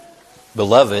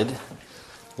Beloved,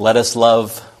 let us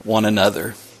love one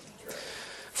another.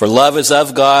 For love is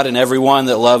of God, and every one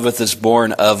that loveth is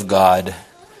born of God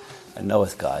and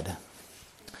knoweth God.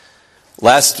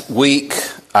 Last week,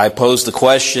 I posed the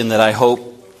question that I hope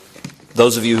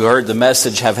those of you who heard the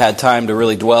message have had time to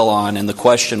really dwell on, and the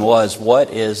question was,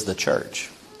 what is the church?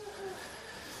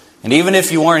 And even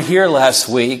if you weren't here last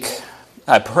week,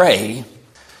 I pray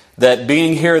that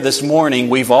being here this morning,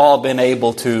 we've all been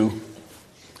able to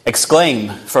exclaim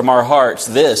from our hearts,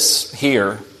 this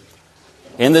here,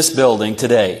 in this building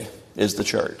today, is the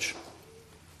church.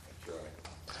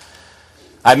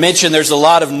 I mentioned there's a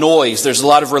lot of noise, there's a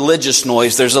lot of religious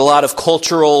noise, there's a lot of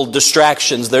cultural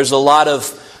distractions, there's a lot of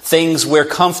things we're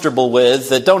comfortable with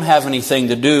that don't have anything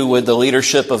to do with the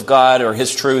leadership of God or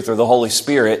His truth or the Holy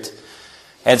Spirit.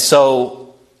 And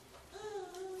so,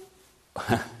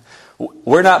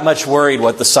 we're not much worried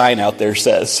what the sign out there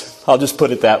says. I'll just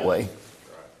put it that way.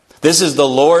 This is the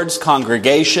Lord's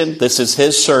congregation. This is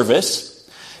His service.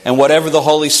 And whatever the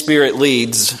Holy Spirit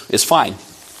leads is fine.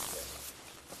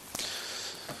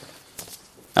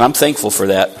 And I'm thankful for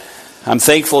that. I'm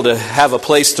thankful to have a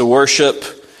place to worship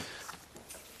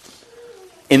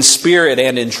in spirit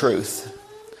and in truth.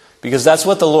 Because that's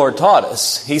what the Lord taught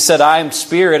us. He said, I am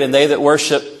spirit, and they that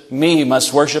worship me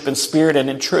must worship in spirit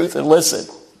and in truth. And listen,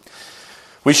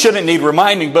 we shouldn't need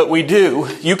reminding, but we do.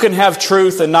 You can have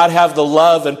truth and not have the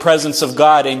love and presence of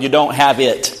God, and you don't have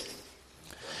it.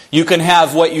 You can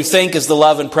have what you think is the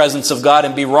love and presence of God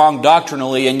and be wrong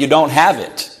doctrinally, and you don't have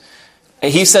it.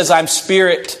 He says, I'm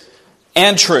spirit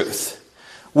and truth.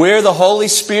 Where the Holy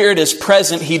Spirit is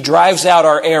present, He drives out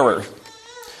our error.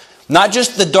 Not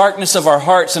just the darkness of our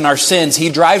hearts and our sins, He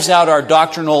drives out our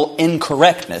doctrinal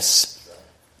incorrectness.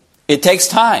 It takes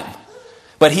time.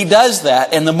 But He does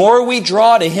that, and the more we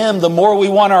draw to Him, the more we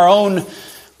want our own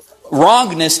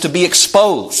wrongness to be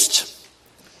exposed.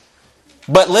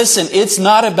 But listen, it's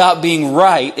not about being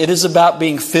right, it is about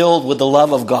being filled with the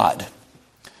love of God.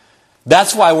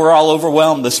 That's why we're all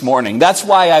overwhelmed this morning. That's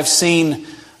why I've seen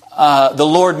the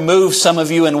Lord move some of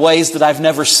you in ways that I've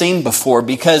never seen before,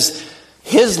 because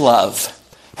His love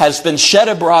has been shed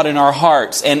abroad in our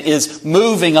hearts and is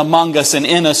moving among us and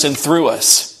in us and through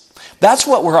us. That's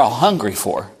what we're all hungry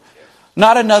for.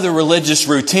 Not another religious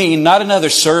routine, not another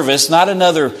service, not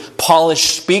another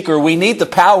polished speaker. We need the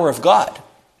power of God.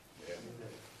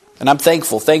 And I'm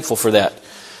thankful for that.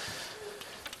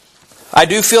 I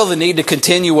do feel the need to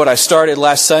continue what I started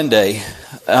last Sunday.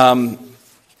 And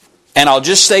I'll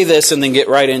just say this and then get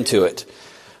right into it.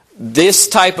 This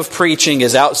type of preaching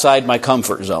is outside my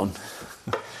comfort zone.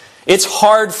 It's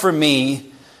hard for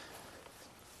me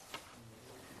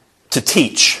to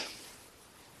teach.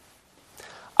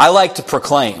 I like to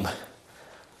proclaim.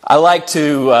 I like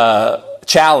to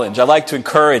challenge. I like to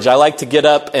encourage. I like to get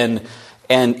up and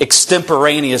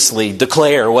extemporaneously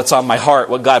declare what's on my heart,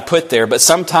 what God put there. But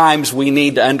sometimes we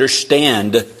need to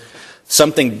understand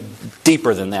something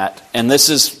deeper than that. And this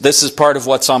is part of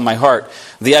what's on my heart.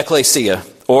 The ecclesia,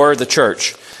 or the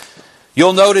church.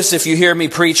 You'll notice if you hear me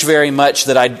preach very much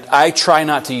that I try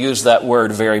not to use that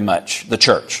word very much, the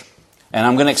church. And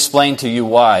I'm going to explain to you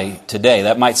why today.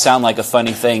 That might sound like a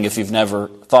funny thing if you've never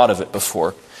thought of it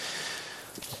before.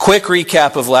 Quick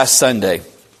recap of last Sunday.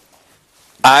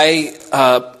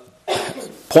 I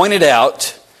pointed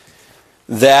out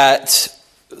that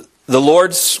the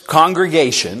Lord's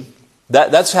congregation,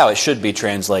 that's how it should be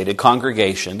translated,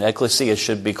 congregation. Ecclesia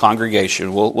should be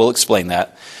congregation. We'll explain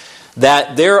that.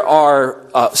 That there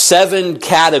are 7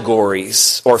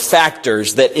 categories or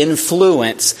factors that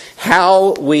influence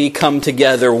how we come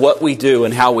together, what we do,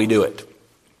 and how we do it.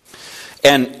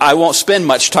 And I won't spend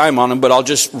much time on them, but I'll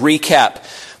just recap.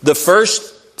 The first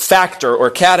factor or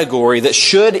category that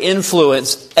should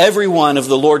influence every one of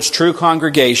the Lord's true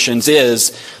congregations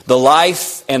is the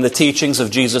life and the teachings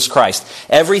of Jesus Christ.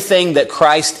 Everything that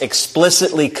Christ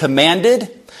explicitly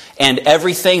commanded and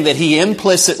everything that He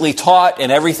implicitly taught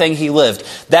and everything He lived.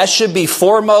 That should be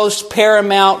foremost,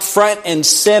 paramount, front and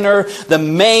center, the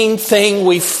main thing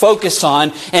we focus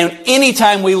on. And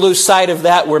anytime we lose sight of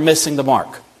that, we're missing the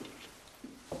mark.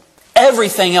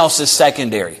 Everything else is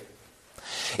secondary.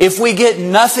 If we get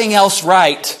nothing else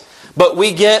right, but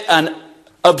we get an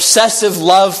obsessive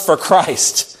love for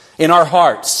Christ in our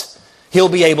hearts, He'll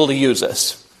be able to use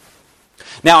us.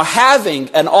 Now, having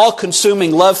an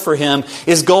all-consuming love for Him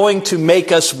is going to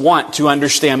make us want to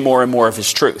understand more and more of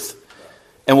His truth.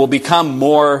 And we'll become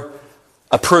more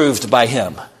approved by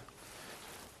Him.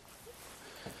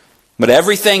 But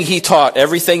everything he taught,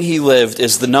 everything he lived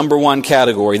is the number one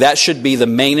category. That should be the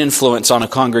main influence on a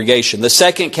congregation. The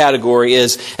second category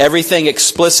is everything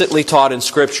explicitly taught in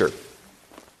Scripture.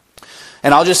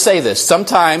 And I'll just say this.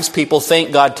 Sometimes people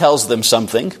think God tells them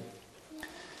something,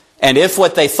 and if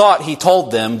what they thought He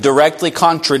told them directly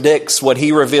contradicts what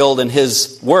He revealed in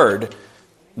His Word,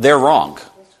 they're wrong.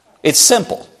 It's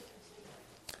simple.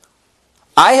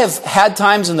 I have had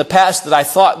times in the past that I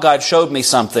thought God showed me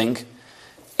something,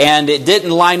 and it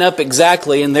didn't line up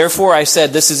exactly, and therefore I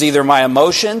said, this is either my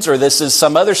emotions or this is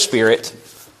some other spirit,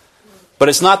 but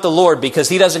it's not the Lord, because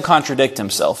He doesn't contradict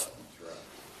Himself.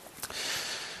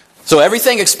 So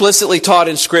everything explicitly taught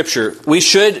in Scripture, we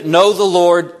should know the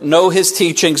Lord, know His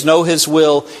teachings, know His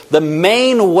will. The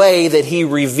main way that He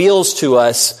reveals to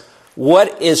us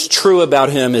what is true about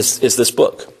Him is this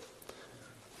book.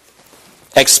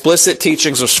 Explicit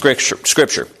teachings of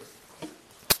Scripture.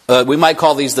 We might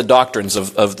call these the doctrines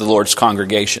of the Lord's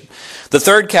congregation. The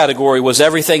third category was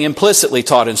everything implicitly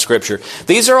taught in Scripture.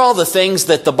 These are all the things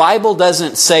that the Bible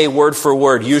doesn't say word for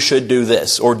word, you should do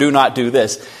this or do not do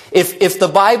this. If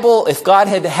God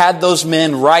had those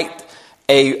men write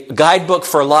a guidebook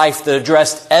for life that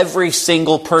addressed every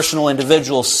single personal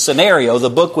individual scenario, the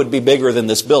book would be bigger than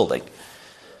this building.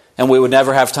 And we would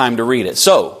never have time to read it.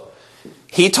 So,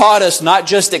 He taught us not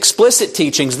just explicit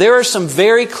teachings. There are some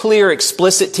very clear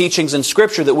explicit teachings in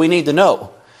Scripture that we need to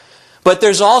know. But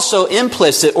there's also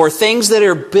implicit, or things that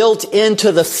are built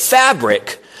into the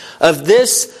fabric of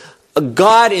this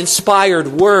God-inspired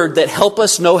Word that help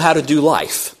us know how to do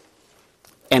life.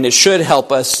 And it should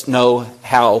help us know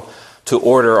how to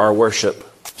order our worship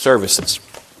services.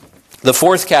 The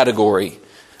fourth category,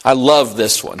 I love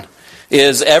this one,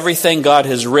 is everything God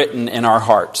has written in our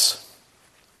hearts.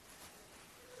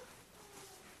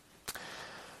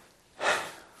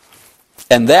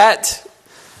 And that,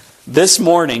 this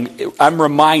morning, I'm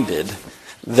reminded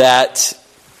that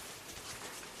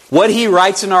what He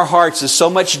writes in our hearts is so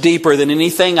much deeper than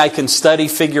anything I can study,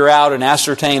 figure out, and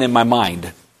ascertain in my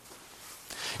mind.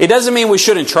 It doesn't mean we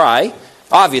shouldn't try,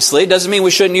 obviously. It doesn't mean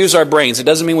we shouldn't use our brains. It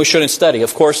doesn't mean we shouldn't study.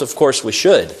 Of course we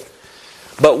should.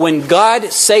 But when God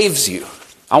saves you,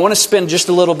 I want to spend just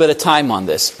a little bit of time on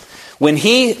this. When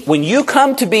you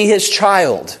come to be His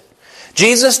child,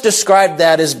 Jesus described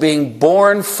that as being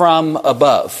born from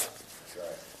above.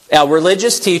 Now,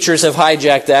 religious teachers have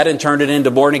hijacked that and turned it into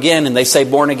born again, and they say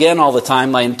born again all the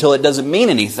time until it doesn't mean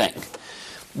anything.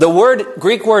 The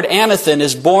Greek word anathen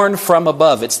is born from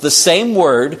above. It's the same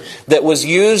word that was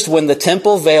used when the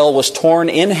temple veil was torn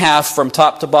in half from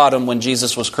top to bottom when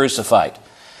Jesus was crucified.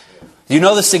 Do you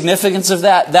know the significance of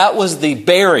that? That was the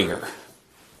barrier.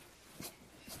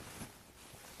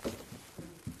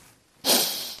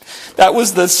 That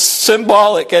was the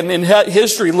symbolic and in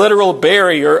history literal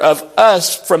barrier of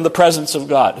us from the presence of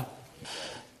God.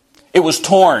 It was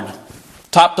torn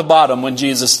top to bottom when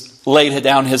Jesus laid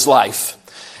down His life.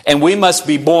 And we must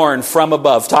be born from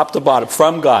above, top to bottom,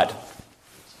 from God.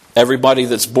 Everybody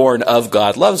that's born of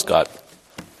God loves God.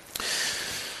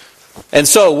 And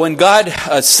so when God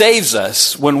saves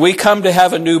us, when we come to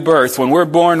have a new birth, when we're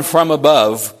born from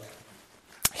above,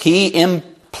 He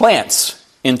implants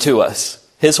into us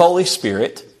His Holy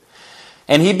Spirit,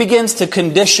 and He begins to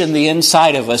condition the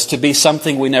inside of us to be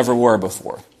something we never were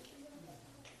before.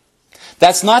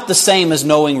 That's not the same as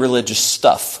knowing religious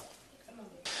stuff.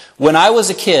 When I was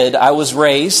a kid, I was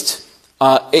raised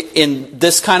in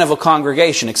this kind of a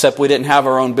congregation, except we didn't have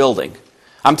our own building.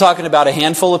 I'm talking about a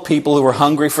handful of people who were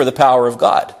hungry for the power of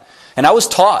God. And I was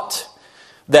taught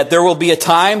that there will be a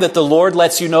time that the Lord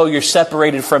lets you know you're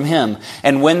separated from Him.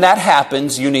 And when that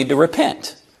happens, you need to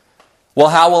repent. Well,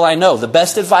 how will I know? The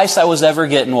best advice I was ever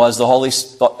given was the Holy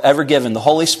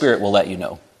Spirit will let you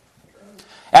know.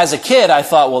 As a kid, I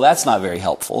thought, well, that's not very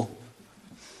helpful.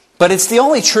 But it's the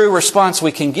only true response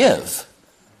we can give.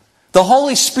 The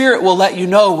Holy Spirit will let you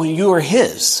know when you are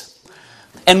His.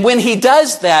 And when He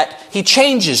does that, He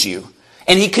changes you.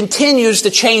 And He continues to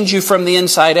change you from the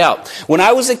inside out. When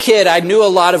I was a kid, I knew a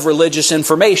lot of religious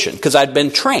information because I'd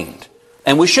been trained.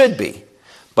 And we should be.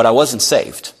 But I wasn't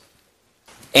saved.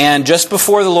 And just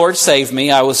before the Lord saved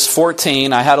me, I was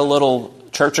 14. I had a little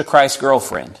Church of Christ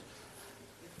girlfriend.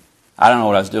 I don't know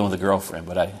what I was doing with a girlfriend,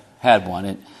 but I had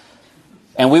one.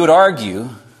 And we would argue,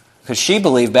 because she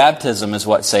believed baptism is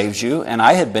what saves you, and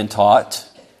I had been taught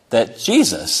that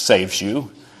Jesus saves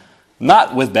you,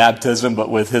 not with baptism, but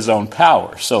with His own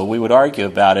power. So we would argue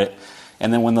about it.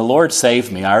 And then when the Lord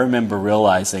saved me, I remember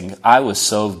realizing I was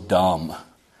so dumb,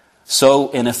 so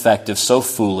ineffective, so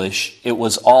foolish. It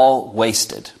was all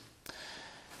wasted.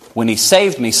 When He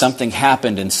saved me, something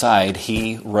happened inside.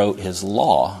 He wrote His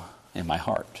law in my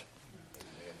heart.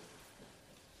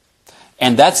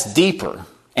 And that's deeper,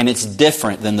 and it's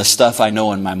different than the stuff I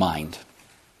know in my mind.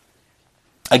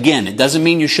 Again, it doesn't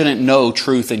mean you shouldn't know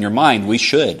truth in your mind. We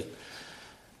should.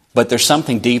 But there's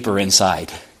something deeper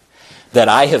inside that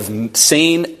I have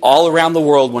seen all around the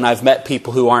world when I've met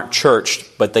people who aren't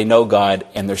churched, but they know God,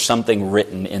 and there's something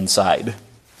written inside.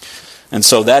 And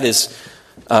so that is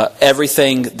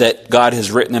everything that God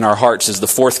has written in our hearts is the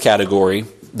fourth category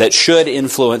that should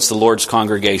influence the Lord's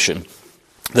congregation.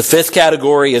 The fifth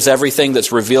category is everything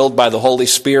that's revealed by the Holy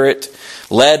Spirit,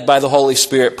 led by the Holy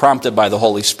Spirit, prompted by the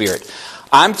Holy Spirit.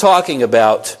 I'm talking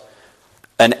about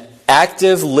an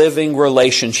active living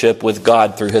relationship with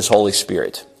God through His Holy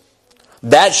Spirit.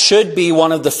 That should be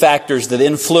one of the factors that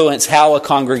influence how a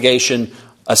congregation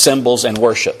assembles and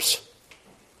worships.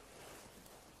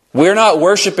 We're not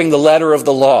worshiping the letter of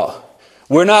the law.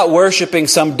 We're not worshiping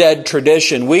some dead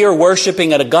tradition. We are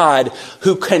worshiping a God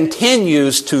who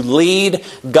continues to lead,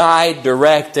 guide,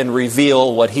 direct, and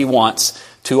reveal what He wants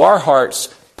to our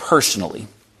hearts personally.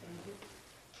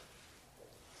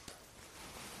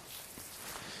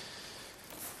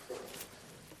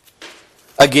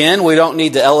 Again, we don't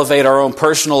need to elevate our own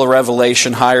personal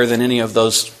revelation higher than any of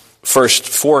those first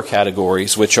four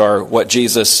categories, which are what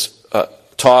Jesus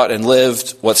taught and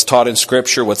lived, what's taught in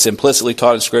Scripture, what's implicitly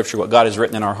taught in Scripture, what God has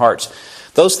written in our hearts.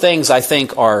 Those things, I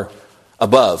think, are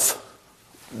above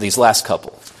these last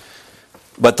couple.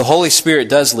 But the Holy Spirit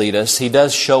does lead us. He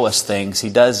does show us things. He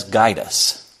does guide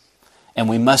us. And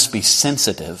we must be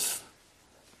sensitive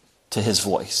to His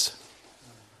voice.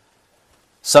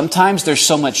 Sometimes there's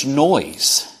so much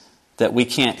noise that we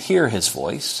can't hear His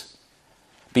voice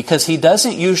because He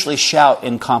doesn't usually shout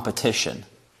in competition.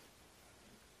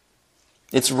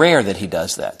 It's rare that He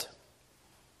does that.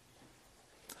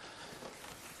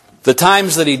 The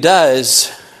times that He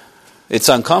does, it's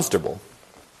uncomfortable.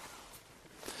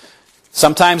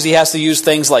 Sometimes He has to use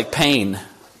things like pain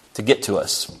to get to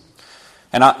us.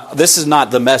 And this is not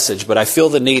the message, but I feel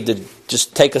the need to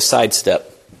just take a sidestep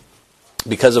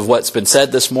because of what's been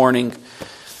said this morning.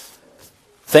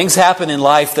 Things happen in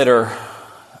life that are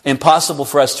impossible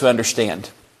for us to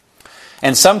understand.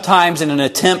 And sometimes in an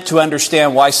attempt to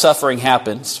understand why suffering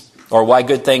happens, or why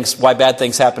bad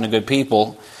things happen to good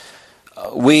people,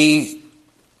 we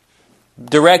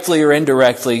directly or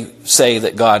indirectly say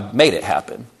that God made it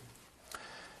happen.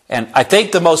 And I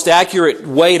think the most accurate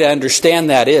way to understand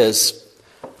that is,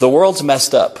 the world's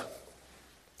messed up.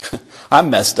 I'm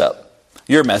messed up.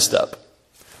 You're messed up.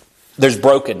 There's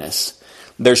brokenness.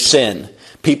 There's sin.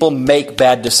 People make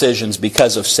bad decisions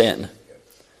because of sin.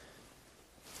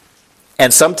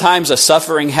 And sometimes a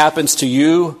suffering happens to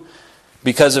you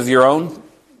because of your own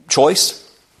choice.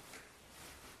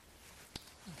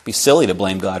 It'd be silly to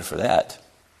blame God for that.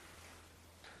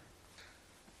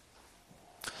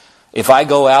 If I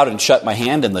go out and shut my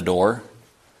hand in the door,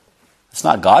 it's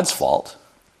not God's fault.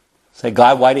 Say,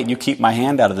 God, why didn't you keep my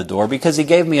hand out of the door? Because He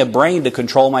gave me a brain to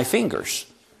control my fingers.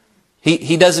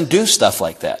 He doesn't do stuff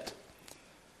like that.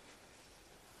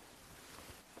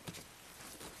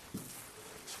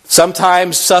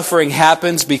 Sometimes suffering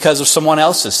happens because of someone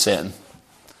else's sin.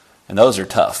 And those are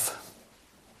tough.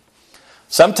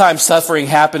 Sometimes suffering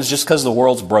happens just because the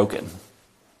world's broken.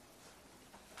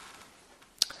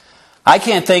 I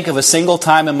can't think of a single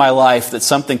time in my life that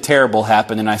something terrible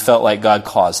happened and I felt like God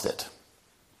caused it.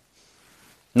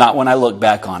 Not when I look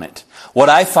back on it. What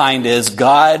I find is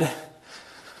God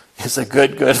is a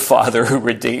good, good Father who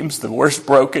redeems the worst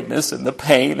brokenness and the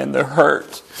pain and the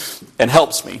hurt and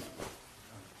helps me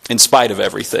in spite of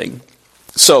everything.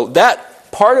 So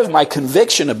that part of my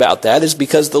conviction about that is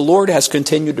because the Lord has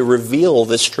continued to reveal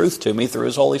this truth to me through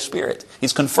His Holy Spirit.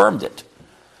 He's confirmed it.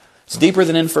 It's deeper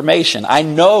than information. I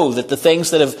know that the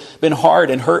things that have been hard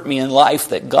and hurt me in life,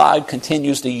 that God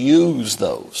continues to use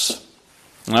those.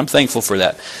 And I'm thankful for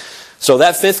that. So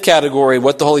that fifth category,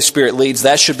 what the Holy Spirit leads,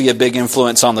 that should be a big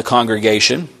influence on the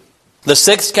congregation. The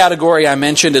sixth category I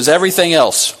mentioned is everything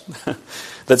else.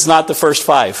 That's not the first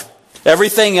five.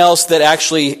 Everything else that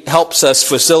actually helps us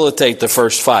facilitate the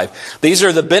first five. These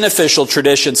are the beneficial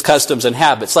traditions, customs, and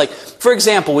habits. Like, for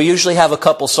example, we usually have a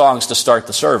couple songs to start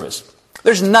the service.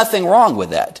 There's nothing wrong with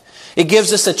that. It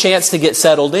gives us a chance to get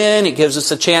settled in. It gives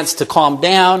us a chance to calm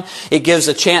down. It gives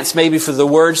a chance maybe for the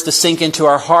words to sink into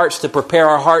our hearts, to prepare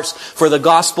our hearts for the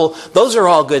gospel. Those are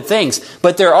all good things.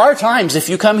 But there are times, if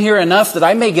you come here enough, that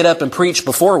I may get up and preach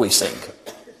before we sing.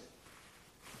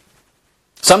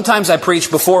 Sometimes I preach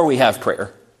before we have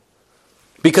prayer,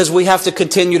 because we have to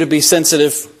continue to be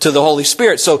sensitive to the Holy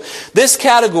Spirit. So this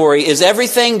category is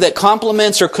everything that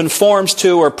complements or conforms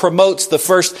to or promotes the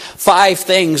first five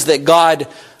things that God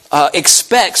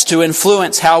expects to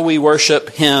influence how we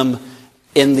worship Him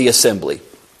in the assembly.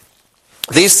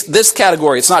 This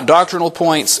category, it's not doctrinal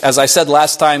points. As I said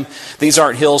last time, these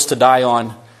aren't hills to die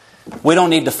on. We don't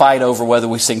need to fight over whether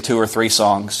we sing 2 or 3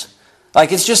 songs.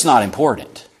 Like, it's just not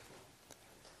important.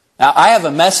 Now, I have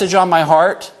a message on my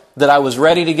heart that I was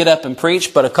ready to get up and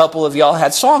preach, but a couple of y'all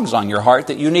had songs on your heart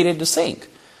that you needed to sing.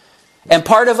 And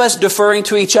part of us deferring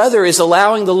to each other is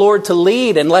allowing the Lord to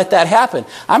lead and let that happen.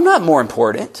 I'm not more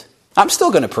important. I'm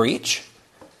still going to preach.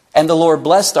 And the Lord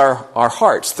blessed our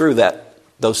hearts through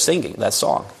those singing, that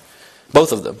song.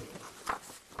 Both of them.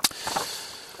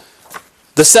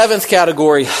 The 7th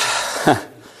category,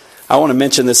 I want to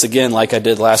mention this again like I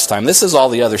did last time. This is all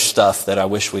the other stuff that I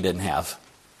wish we didn't have.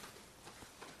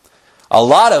 A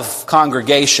lot of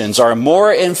congregations are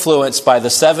more influenced by the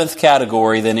 7th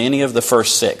category than any of the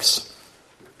first 6.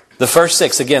 The first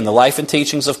 6, again, the life and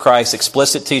teachings of Christ,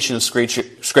 explicit teaching of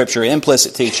Scripture,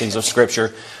 implicit teachings of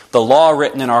Scripture, the law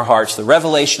written in our hearts, the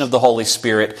revelation of the Holy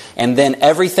Spirit, and then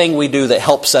everything we do that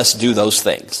helps us do those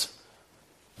things.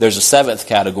 There's a 7th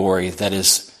category that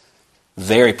is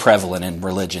very prevalent in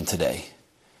religion today.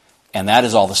 And that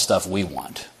is all the stuff we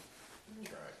want.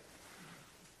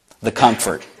 The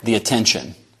comfort, the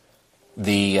attention,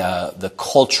 the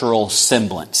cultural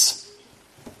semblance.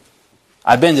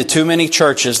 I've been to too many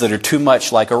churches that are too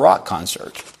much like a rock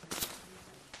concert.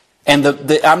 And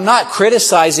I'm not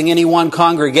criticizing any one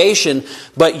congregation,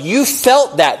 but you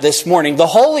felt that this morning. The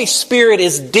Holy Spirit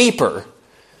is deeper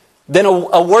than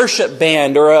a worship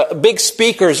band or a big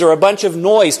speakers or a bunch of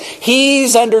noise.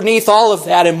 He's underneath all of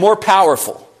that and more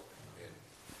powerful.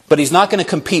 But He's not going to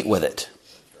compete with it.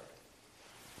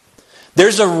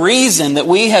 There's a reason that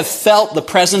we have felt the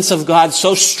presence of God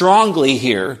so strongly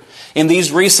here in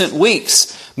these recent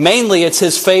weeks. Mainly it's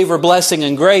His favor, blessing,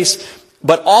 and grace,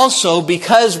 but also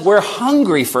because we're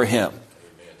hungry for Him.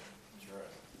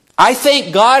 I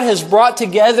think God has brought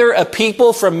together a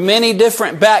people from many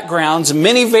different backgrounds,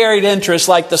 many varied interests,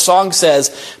 like the song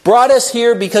says, brought us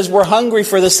here because we're hungry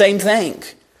for the same thing,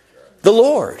 the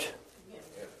Lord.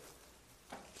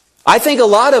 I think a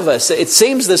lot of us, it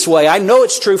seems this way. I know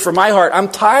it's true for my heart. I'm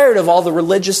tired of all the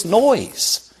religious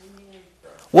noise.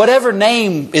 Whatever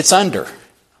name it's under.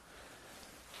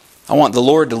 I want the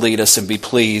Lord to lead us and be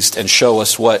pleased and show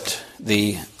us what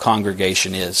the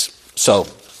congregation is. So,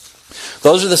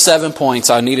 those are the 7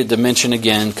 points I needed to mention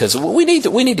again because we need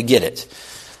to get it.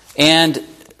 And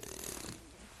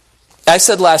I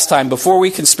said last time, before we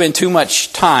can spend too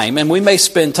much time, and we may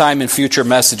spend time in future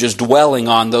messages dwelling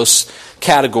on those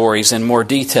categories in more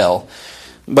detail,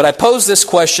 but I posed this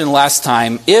question last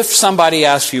time. If somebody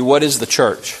asks you, what is the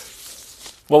church?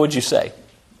 What would you say?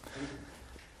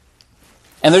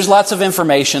 And there's lots of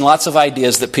information, lots of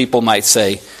ideas that people might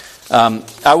say.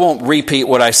 I won't repeat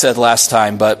what I said last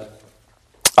time, but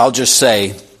I'll just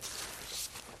say,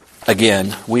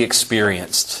 again, we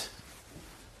experienced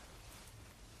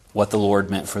what the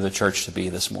Lord meant for the church to be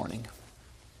this morning.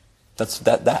 That's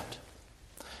that.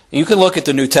 You can look at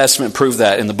the New Testament and prove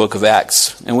that in the book of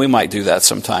Acts, and we might do that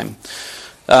sometime.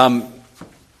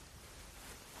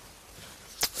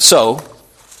 So,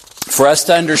 for us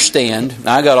to understand,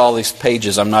 now I got all these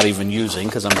pages I'm not even using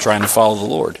because I'm trying to follow the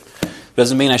Lord.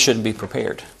 Doesn't mean I shouldn't be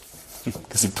prepared.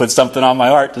 Because He put something on my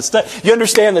heart to study. You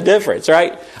understand the difference,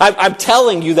 right? I'm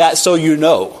telling you that so you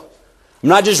know. I'm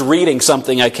not just reading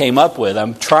something I came up with.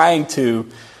 I'm trying to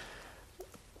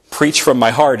preach from my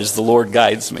heart as the Lord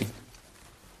guides me.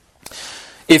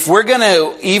 If we're going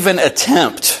to even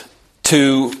attempt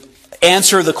to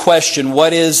answer the question,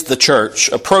 what is the church,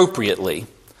 appropriately,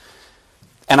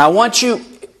 and I want you,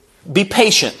 be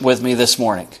patient with me this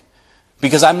morning,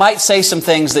 because I might say some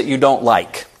things that you don't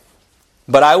like.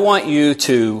 But I want you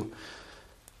to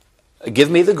give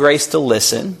me the grace to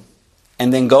listen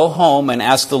and then go home and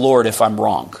ask the Lord if I'm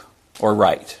wrong or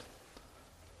right.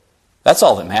 That's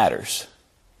all that matters.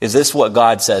 Is this what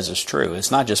God says is true? It's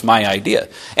not just my idea.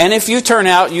 And if you turn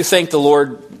out you think the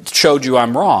Lord showed you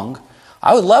I'm wrong,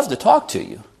 I would love to talk to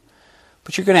you.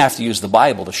 But you're going to have to use the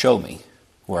Bible to show me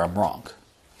where I'm wrong.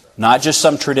 Not just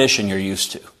some tradition you're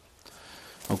used to.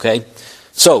 Okay?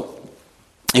 So,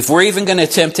 if we're even going to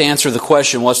attempt to answer the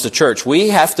question, what's the church? We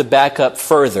have to back up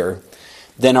further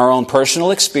than our own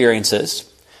personal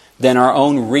experiences, than our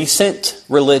own recent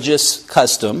religious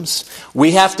customs.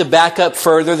 We have to back up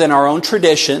further than our own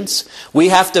traditions. We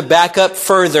have to back up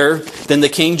further than the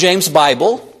King James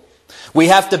Bible. We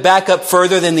have to back up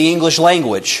further than the English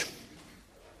language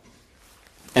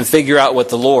and figure out what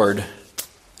the Lord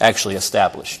actually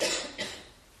established.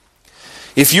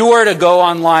 If you were to go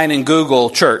online and Google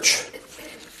church,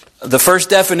 the first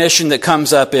definition that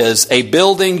comes up is a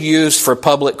building used for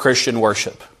public Christian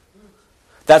worship.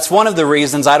 That's one of the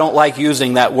reasons I don't like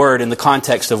using that word in the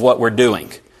context of what we're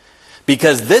doing.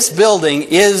 Because this building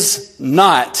is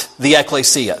not the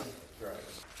ecclesia.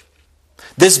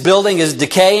 This building is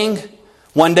decaying.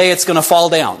 One day it's going to fall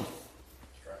down.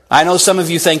 I know some of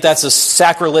you think that's a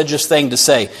sacrilegious thing to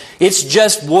say. It's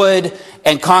just wood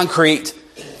and concrete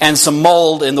and some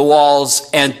mold in the walls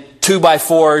and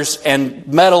 2x4s and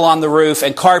metal on the roof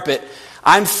and carpet.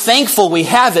 I'm thankful we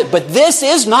have it, but this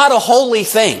is not a holy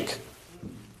thing.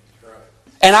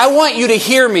 And I want you to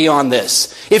hear me on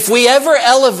this. If we ever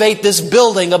elevate this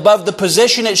building above the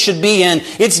position it should be in,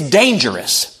 it's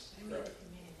dangerous.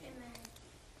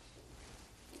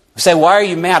 You say, why are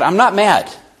you mad? I'm not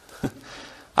mad.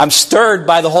 I'm stirred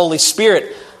by the Holy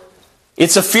Spirit.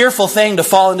 It's a fearful thing to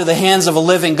fall into the hands of a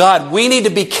living God. We need to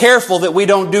be careful that we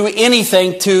don't do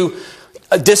anything to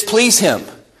displease Him.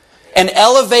 And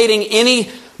elevating any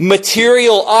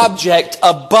material object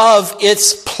above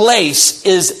its place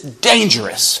is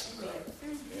dangerous.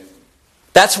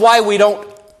 That's why we don't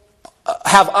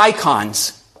have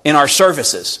icons in our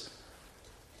services.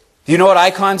 Do you know what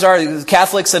icons are?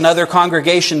 Catholics and other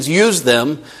congregations use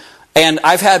them. And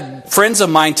I've had friends of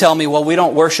mine tell me, well, we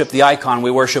don't worship the icon,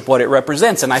 we worship what it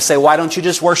represents. And I say, why don't you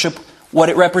just worship what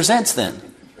it represents then?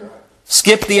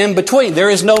 Skip the in-between.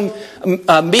 There is no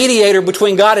mediator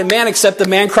between God and man except the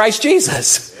man Christ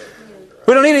Jesus.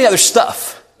 We don't need any other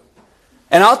stuff.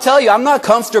 And I'll tell you, I'm not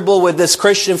comfortable with this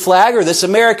Christian flag or this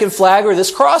American flag or this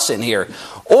cross in here.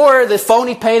 Or the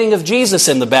phony painting of Jesus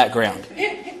in the background.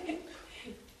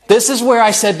 This is where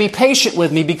I said, be patient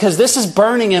with me because this is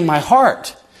burning in my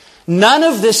heart. None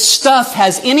of this stuff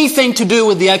has anything to do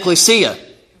with the ecclesia.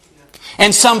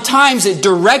 And sometimes it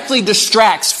directly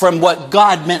distracts from what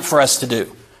God meant for us to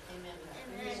do.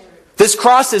 This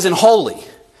cross isn't holy.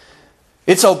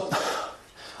 It's a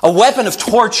weapon of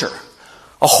torture.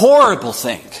 A horrible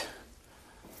thing.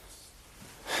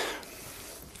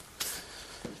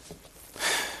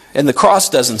 And the cross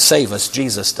doesn't save us,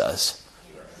 Jesus does.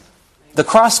 The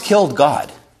cross killed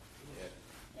God.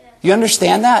 You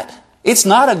understand that? It's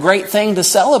not a great thing to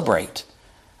celebrate.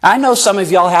 I know some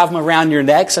of y'all have them around your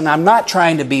necks, and I'm not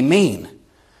trying to be mean.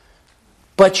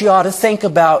 But you ought to think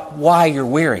about why you're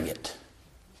wearing it.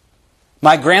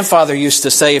 My grandfather used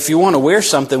to say, if you want to wear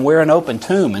something, wear an open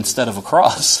tomb instead of a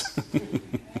cross.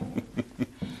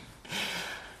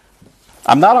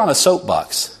 I'm not on a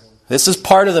soapbox. This is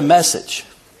part of the message.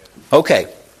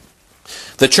 Okay.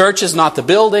 The church is not the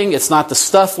building. It's not the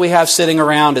stuff we have sitting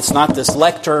around. It's not this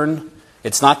lectern.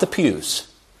 It's not the pews.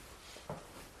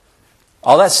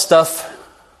 All that stuff,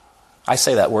 I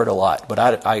say that word a lot, but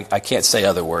I can't say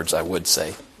other words I would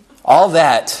say. All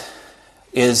that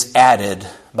is added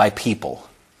by people.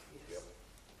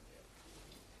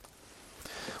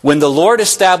 When the Lord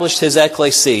established His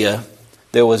ecclesia,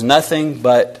 there was nothing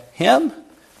but Him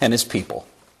and His people.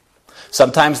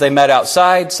 Sometimes they met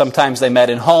outside, sometimes they met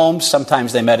in homes,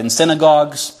 sometimes they met in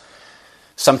synagogues.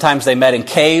 Sometimes they met in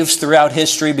caves throughout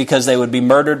history because they would be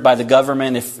murdered by the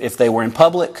government if they were in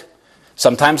public.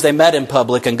 Sometimes they met in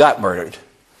public and got murdered.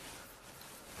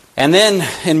 And then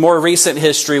in more recent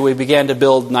history, we began to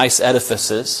build nice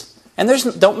edifices. And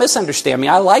don't misunderstand me,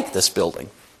 I like this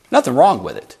building. Nothing wrong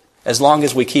with it, as long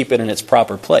as we keep it in its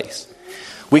proper place.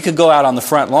 We could go out on the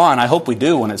front lawn, I hope we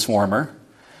do when it's warmer,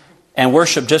 and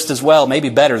worship just as well, maybe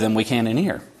better than we can in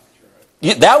here.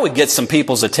 That would get some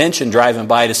people's attention driving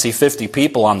by to see 50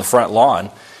 people on the front lawn.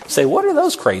 Say, what are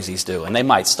those crazies doing? They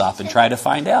might stop and try to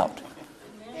find out.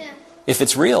 If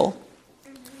it's real.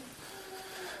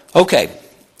 Okay.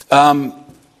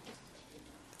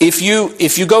 If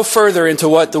you go further into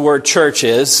what the word church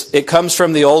is, it comes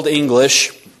from the Old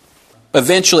English.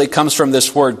 Eventually it comes from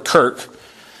this word kirk.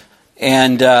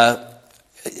 And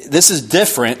this is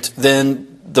different than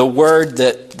the word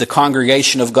that the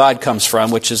congregation of God comes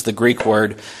from, which is the Greek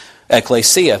word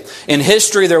ecclesia. In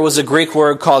history, there was a Greek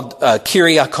word called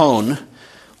kyriakon,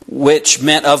 which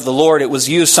meant of the Lord. It was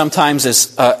used sometimes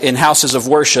as in houses of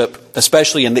worship,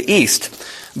 especially in the East,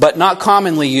 but not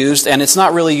commonly used, and it's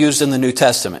not really used in the New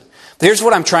Testament. Here's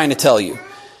what I'm trying to tell you.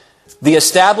 The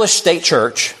established state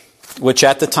church, which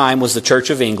at the time was the Church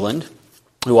of England,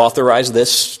 who authorized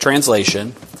this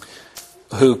translation,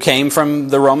 who came from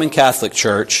the Roman Catholic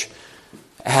Church,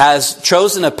 has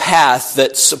chosen a path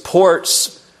that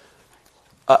supports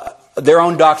their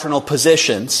own doctrinal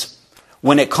positions.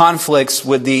 When it conflicts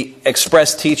with the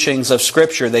express teachings of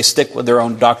Scripture, they stick with their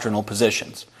own doctrinal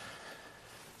positions.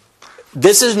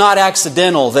 This is not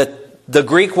accidental that the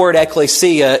Greek word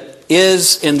ecclesia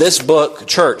is in this book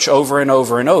church over and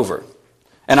over and over.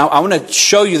 And I want to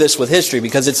show you this with history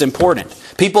because it's important.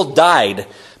 People died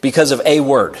because of a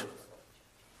word.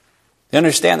 You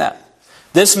understand that?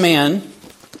 This man,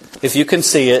 if you can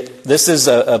see it, this is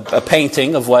a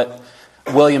painting of what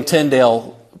William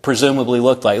Tyndale presumably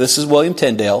looked like. This is William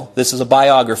Tyndale. This is a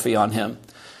biography on him.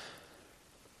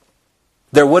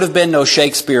 There would have been no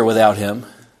Shakespeare without him.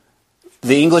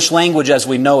 The English language as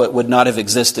we know it would not have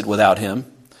existed without him.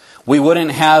 We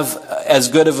wouldn't have as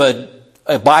good of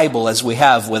a Bible as we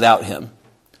have without him.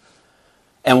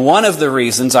 And one of the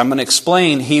reasons, I'm going to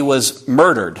explain, he was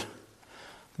murdered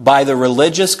by the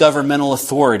religious governmental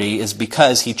authority is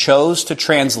because he chose to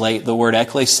translate the word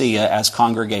ecclesia as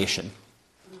congregation.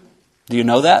 Do you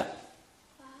know that?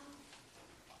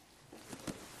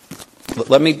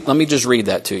 Let me just read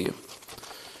that to you.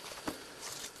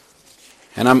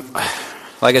 And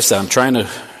like I said, I'm trying to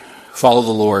follow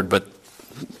the Lord, but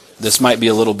this might be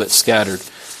a little bit scattered.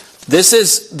 This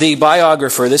is the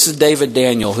biographer. This is David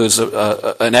Daniel, who's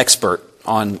an expert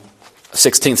on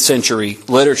 16th century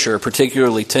literature,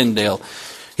 particularly Tyndale.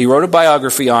 He wrote a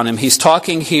biography on him. He's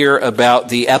talking here about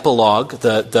the epilogue,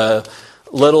 the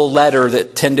little letter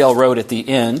that Tyndale wrote at the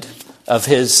end of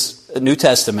his New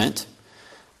Testament.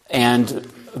 And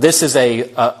this is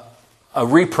a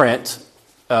reprint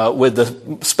with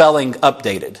the spelling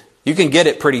updated. You can get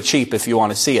it pretty cheap if you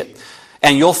want to see it.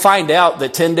 And you'll find out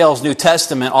that Tyndale's New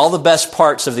Testament, all the best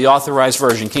parts of the Authorized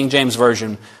Version, King James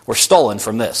Version, were stolen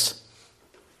from this.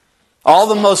 All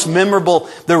the most memorable,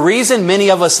 the reason many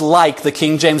of us like the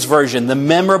King James Version, the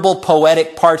memorable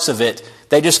poetic parts of it,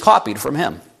 they just copied from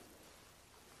him.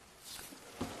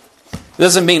 It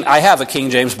doesn't mean I have a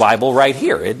King James Bible right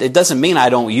here. It doesn't mean I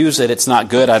don't use it, it's not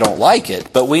good, I don't like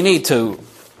it. But we need to...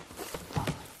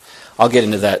 I'll get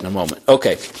into that in a moment.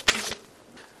 Okay.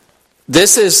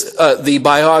 This is the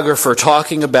biographer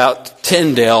talking about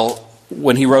Tyndale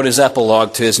when he wrote his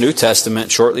epilogue to his New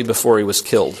Testament shortly before he was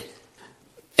killed.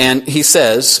 And he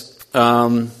says,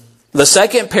 the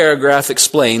second paragraph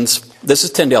explains, this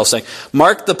is Tyndale saying,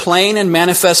 mark the plain and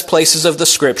manifest places of the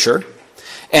Scripture,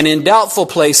 and in doubtful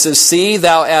places see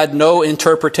thou add no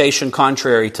interpretation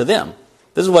contrary to them.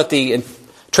 This is what the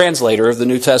translator of the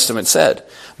New Testament said.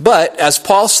 But, as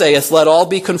Paul saith, let all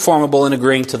be conformable and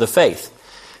agreeing to the faith.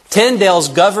 Tyndale's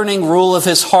governing rule of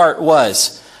his heart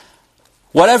was,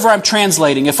 whatever I'm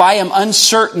translating, if I am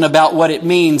uncertain about what it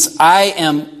means, I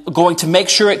am going to make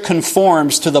sure it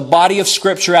conforms to the body of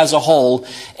Scripture as a whole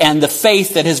and the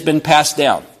faith that has been passed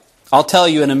down. I'll tell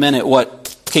you in a minute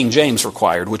what King James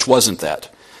required, which wasn't that.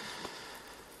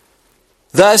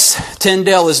 Thus,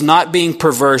 Tyndale is not being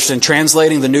perverse in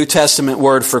translating the New Testament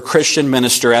word for Christian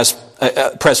minister as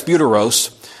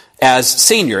presbyteros, as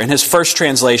senior. In his first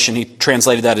translation, he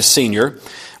translated that as senior,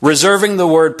 reserving the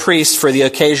word priest for the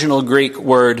occasional Greek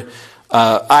word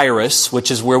iris,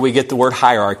 which is where we get the word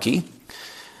hierarchy,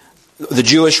 the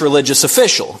Jewish religious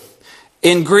official.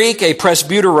 In Greek, a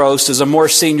presbyteros is a more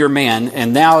senior man,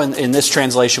 and now in this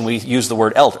translation we use the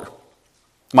word elder.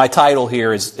 My title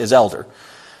here is elder.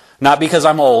 Not because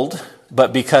I'm old,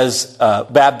 but because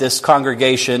Baptist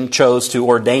congregation chose to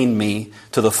ordain me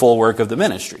to the full work of the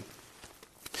ministry.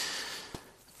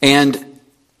 And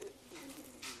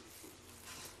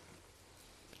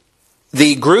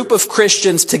the group of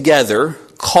Christians together,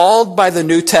 called by the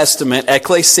New Testament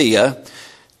ecclesia,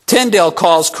 Tyndale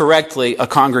calls correctly a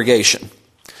congregation.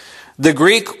 The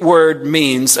Greek word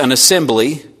means an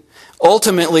assembly,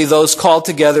 ultimately those called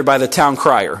together by the town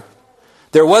crier.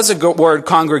 There was a word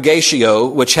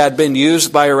congregatio, which had been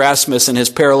used by Erasmus in his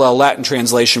parallel Latin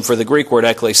translation for the Greek word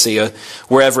ecclesia,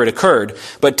 wherever it occurred.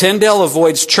 But Tyndale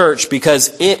avoids church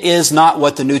because it is not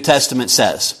what the New Testament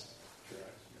says.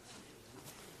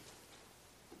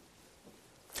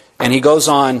 And he goes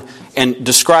on and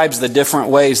describes the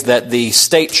different ways that the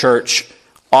state church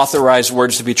authorized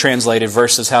words to be translated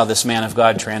versus how this man of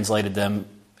God translated them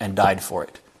and died for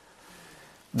it.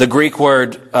 The Greek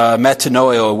word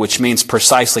metanoeo, which means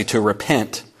precisely to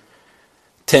repent,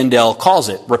 Tyndale calls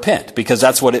it repent because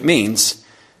that's what it means.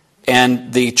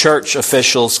 And the church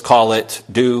officials call it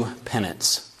do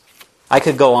penance. I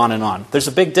could go on and on. There's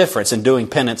a big difference in doing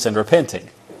penance and repenting.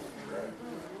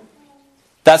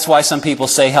 That's why some people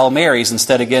say Hail Marys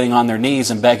instead of getting on their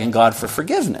knees and begging God for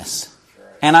forgiveness.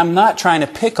 And I'm not trying to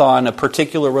pick on a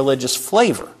particular religious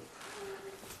flavor.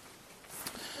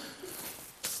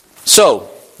 So,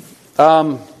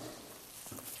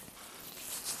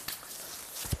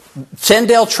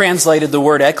 Tyndale translated the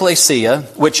word ecclesia,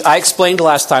 which I explained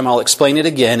last time, I'll explain it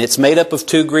again. It's made up of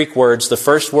two Greek words. The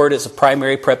first word is a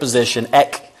primary preposition,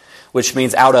 ek, which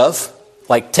means out of,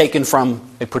 like taken from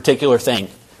a particular thing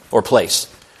or place.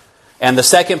 And the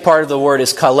second part of the word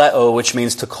is kaleo, which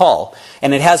means to call.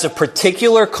 And it has a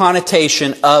particular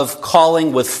connotation of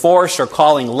calling with force or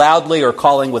calling loudly or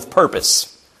calling with purpose.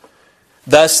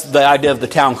 Thus, the idea of the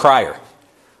town crier.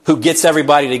 who gets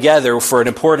everybody together for an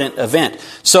important event.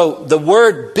 So the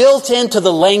word built into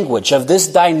the language of this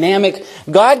dynamic,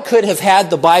 God could have had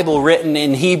the Bible written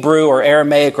in Hebrew or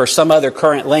Aramaic or some other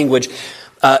current language.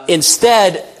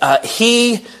 Instead,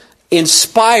 He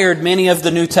inspired many of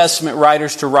the New Testament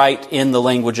writers to write in the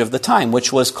language of the time,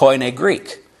 which was Koine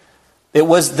Greek. It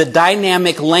was the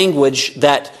dynamic language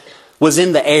that was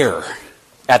in the air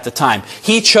at the time.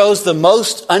 He chose the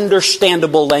most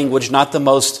understandable language, not the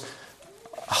most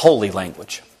holy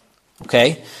language.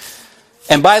 Okay?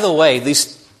 And by the way,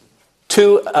 these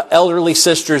two elderly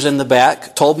sisters in the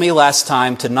back told me last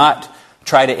time to not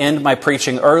try to end my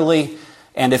preaching early,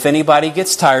 and if anybody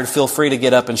gets tired, feel free to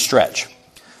get up and stretch.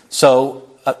 So,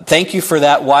 thank you for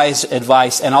that wise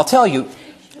advice. And I'll tell you,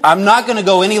 I'm not going to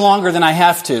go any longer than I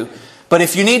have to, but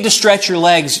if you need to stretch your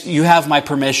legs, you have my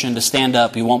permission to stand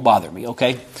up. You won't bother me,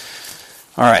 okay?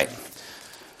 All right.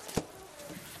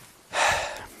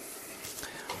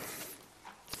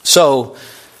 So,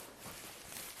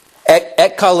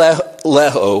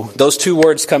 ekkaleo, those two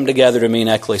words come together to mean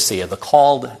ecclesia, the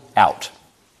called out.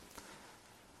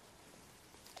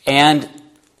 And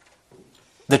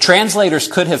the translators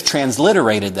could have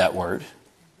transliterated that word.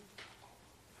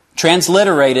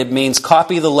 Transliterated means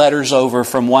copy the letters over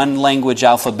from one language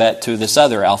alphabet to this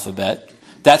other alphabet.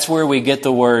 That's where we get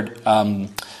the word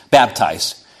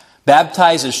baptize.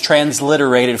 Baptize is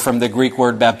transliterated from the Greek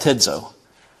word baptizo,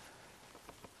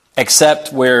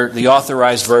 except where the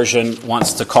Authorized Version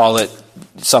wants to call it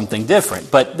something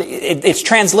different. But it's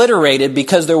transliterated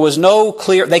because there was no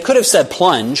clear... They could have said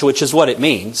plunge, which is what it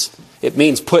means. It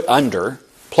means put under.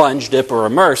 Plunge, dip, or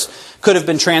immerse could have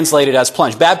been translated as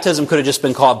plunge. Baptism could have just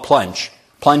been called plunge.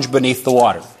 Plunge beneath the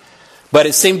water. But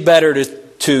it seemed better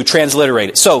to transliterate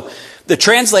it. So the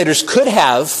translators could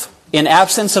have, in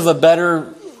absence of a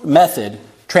better method,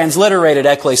 transliterated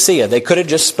ecclesia. They could have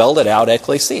just spelled it out,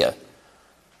 ecclesia.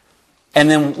 And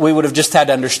then we would have just had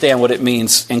to understand what it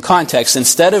means in context.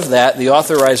 Instead of that, the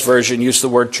Authorized Version used the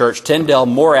word church. Tyndale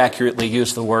more accurately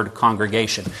used the word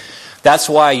congregation. That's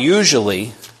why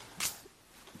usually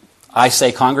I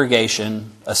say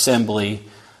congregation, assembly,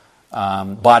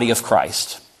 body of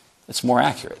Christ. It's more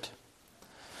accurate.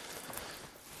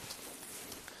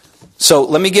 So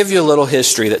let me give you a little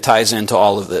history that ties into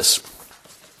all of this.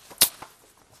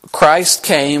 Christ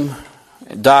came,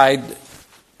 died,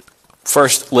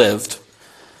 first lived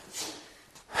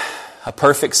a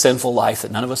perfect sinful life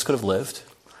that none of us could have lived.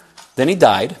 Then He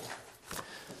died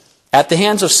at the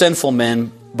hands of sinful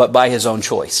men, but by His own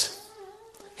choice.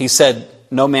 He said,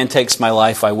 "No man takes my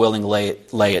life, I willingly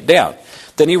lay it down."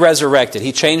 Then He resurrected.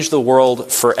 He changed the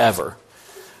world forever.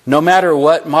 No matter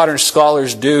what modern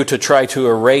scholars do to try to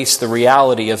erase the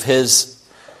reality of His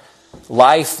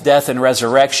life, death, and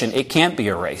resurrection, it can't be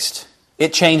erased.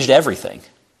 It changed everything.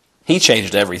 He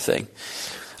changed everything.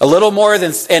 A little more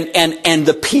than... And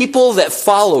the people that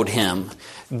followed Him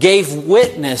gave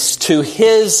witness to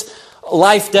His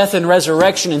life, death, and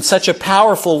resurrection in such a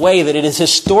powerful way that it is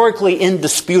historically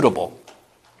indisputable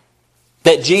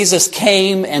that Jesus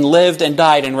came and lived and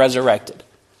died and resurrected.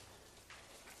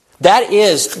 That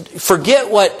is,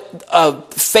 forget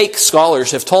what fake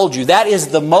scholars have told you, that is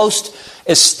the most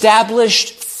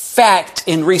established fact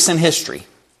in recent history.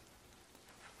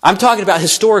 I'm talking about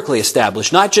historically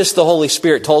established, not just the Holy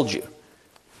Spirit told you.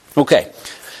 Okay,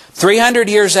 300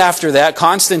 years after that,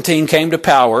 Constantine came to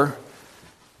power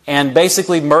and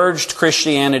basically merged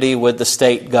Christianity with the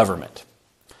state government.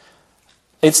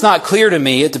 It's not clear to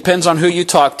me, it depends on who you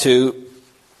talk to,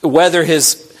 whether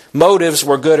his motives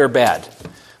were good or bad.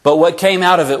 But what came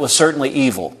out of it was certainly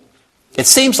evil. It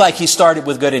seems like he started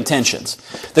with good intentions.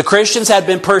 The Christians had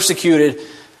been persecuted.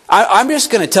 I'm just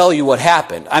going to tell you what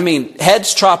happened. I mean,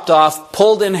 heads chopped off,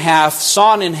 pulled in half,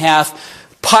 sawn in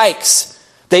half, pikes.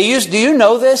 Do you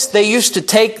know this? They used to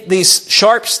take these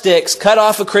sharp sticks, cut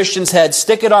off a Christian's head,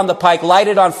 stick it on the pike, light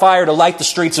it on fire to light the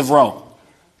streets of Rome.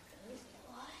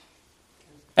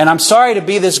 And I'm sorry to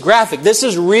be this graphic. This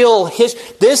is real history.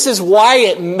 This is why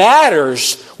it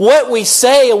matters what we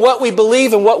say and what we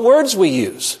believe and what words we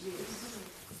use.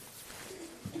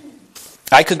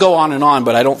 I could go on and on,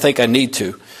 but I don't think I need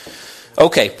to.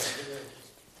 Okay.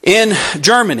 In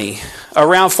Germany,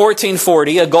 around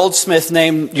 1440, a goldsmith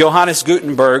named Johannes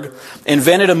Gutenberg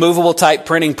invented a movable type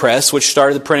printing press, which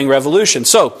started the printing revolution.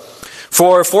 So,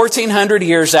 for 1400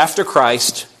 years after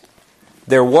Christ,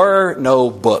 there were no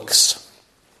books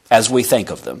as we think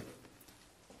of them.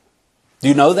 Do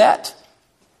you know that?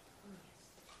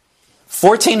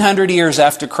 1400 years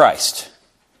after Christ.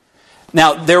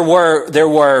 Now, there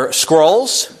were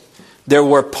scrolls, there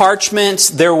were parchments,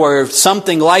 there were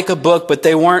something like a book, but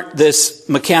they weren't this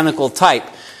mechanical type.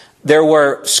 there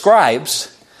were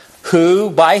scribes who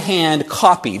by hand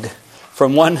copied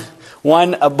from one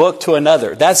a book to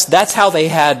another. That's how they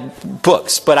had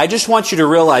books. But I just want you to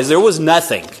realize there was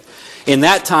nothing in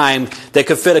that time that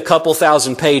could fit a couple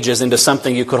thousand pages into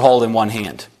something you could hold in one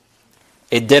hand.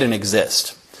 It didn't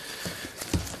exist.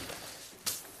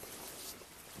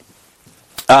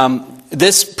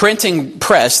 This printing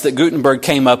press that Gutenberg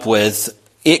came up with,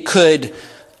 it could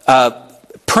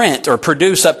print or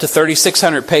produce up to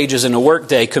 3,600 pages in a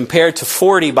workday compared to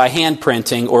 40 by hand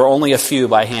printing or only a few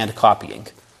by hand copying.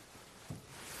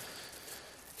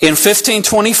 In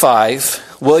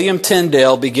 1525, William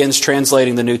Tyndale begins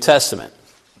translating the New Testament.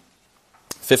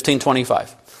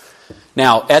 1525.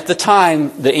 Now, at the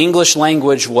time, the English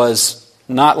language was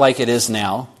not like it is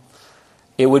now.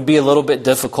 It would be a little bit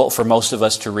difficult for most of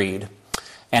us to read,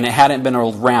 and it hadn't been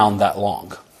around that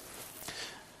long.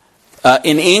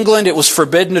 In England, it was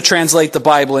forbidden to translate the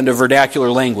Bible into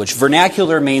vernacular language.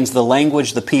 Vernacular means the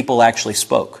language the people actually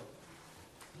spoke.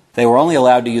 They were only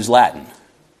allowed to use Latin.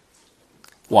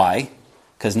 Why?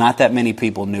 Because not that many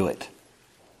people knew it.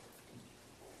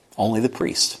 Only the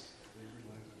priest.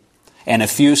 And a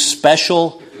few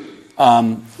special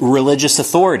religious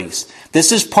authorities.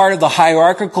 This is part of the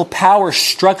hierarchical power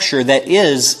structure that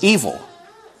is evil.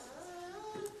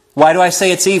 Why do I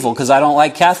say it's evil? Because I don't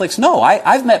like Catholics? No,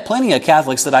 I've met plenty of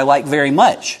Catholics that I like very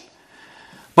much.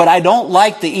 But I don't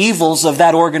like the evils of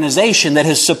that organization that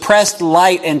has suppressed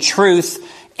light and truth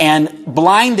and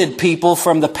blinded people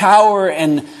from the power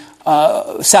and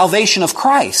salvation of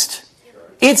Christ.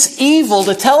 It's evil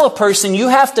to tell a person you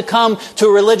have to come to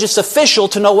a religious official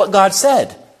to know what God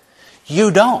said.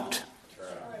 You don't.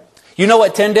 You know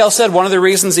what Tyndale said? One of the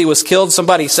reasons he was killed,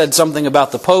 somebody said something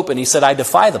about the Pope, and he said, I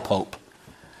defy the Pope.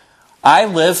 I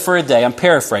live for a day, I'm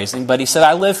paraphrasing, but he said,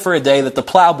 I live for a day that the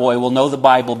plowboy will know the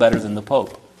Bible better than the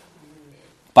Pope.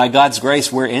 By God's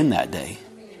grace, we're in that day.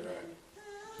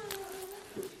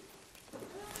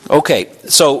 Okay,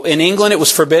 so in England it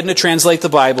was forbidden to translate the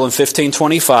Bible in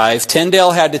 1525.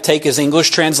 Tyndale had to take his English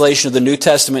translation of the New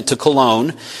Testament to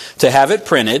Cologne to have it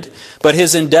printed, but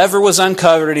his endeavor was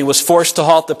uncovered and he was forced to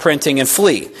halt the printing and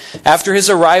flee. After his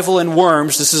arrival in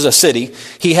Worms, this is a city,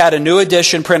 he had a new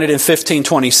edition printed in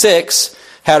 1526,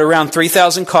 had around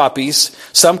 3,000 copies.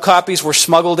 Some copies were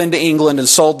smuggled into England and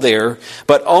sold there,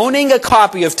 but owning a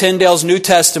copy of Tyndale's New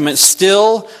Testament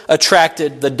still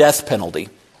attracted the death penalty.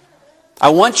 I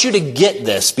want you to get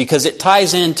this because it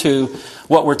ties into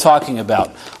what we're talking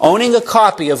about. Owning a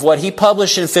copy of what he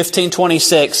published in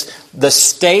 1526, the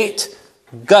state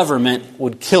government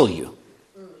would kill you.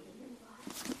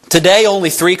 Today,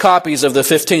 only 3 copies of the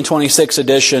 1526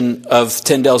 edition of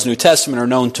Tyndale's New Testament are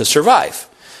known to survive.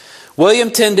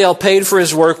 William Tyndale paid for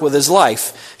his work with his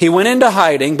life. He went into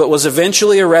hiding, but was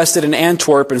eventually arrested in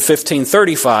Antwerp in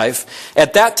 1535.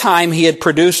 At that time, he had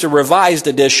produced a revised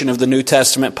edition of the New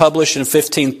Testament, published in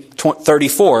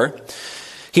 1534.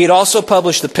 He had also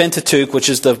published the Pentateuch, which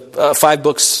is the 5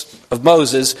 books of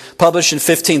Moses, published in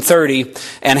 1530,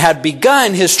 and had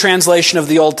begun his translation of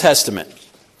the Old Testament.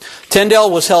 Tyndale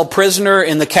was held prisoner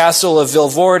in the castle of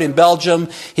Vilvoorde in Belgium.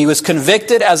 He was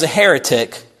convicted as a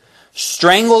heretic,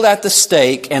 strangled at the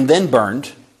stake, and then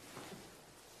burned.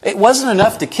 It wasn't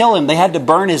enough to kill him. They had to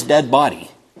burn his dead body.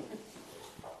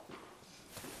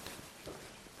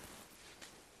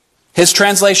 His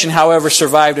translation, however,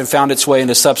 survived and found its way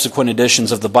into subsequent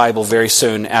editions of the Bible very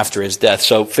soon after his death.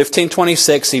 So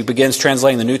 1526, he begins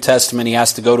translating the New Testament. He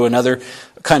has to go to another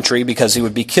country because he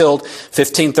would be killed.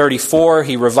 1534,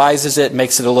 he revises it,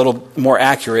 makes it a little more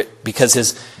accurate because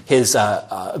his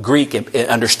Greek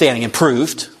understanding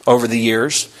improved over the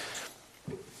years.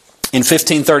 In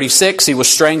 1536, he was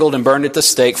strangled and burned at the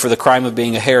stake for the crime of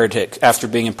being a heretic after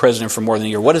being in prison for more than a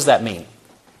year. What does that mean?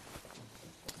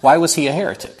 Why was he a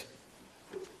heretic?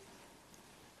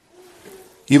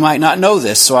 You might not know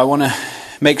this, so I want to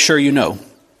make sure you know.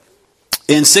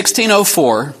 In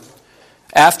 1604,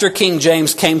 after King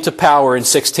James came to power in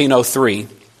 1603,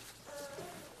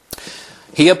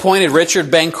 he appointed Richard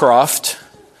Bancroft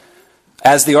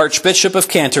as the Archbishop of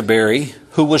Canterbury,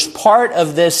 who was part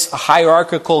of this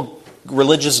hierarchical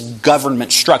religious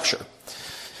government structure.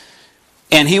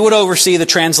 And he would oversee the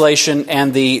translation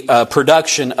and the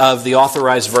production of the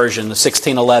authorized version, the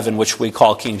 1611, which we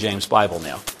call King James Bible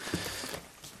now.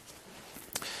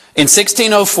 In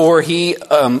 1604, he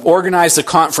organized a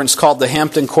conference called the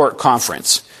Hampton Court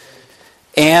Conference.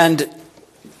 And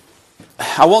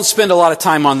I won't spend a lot of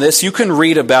time on this. You can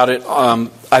read about it.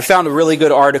 I found a really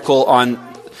good article on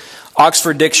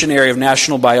Oxford Dictionary of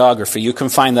National Biography. You can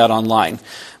find that online.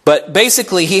 But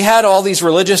basically, he had all these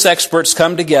religious experts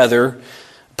come together,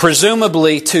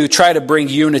 presumably to try to bring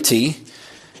unity.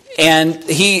 And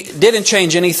he didn't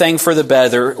change anything for the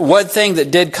better. One thing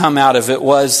that did come out of it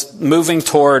was moving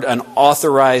toward an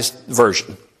authorized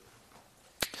version.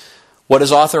 What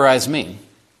does authorized mean?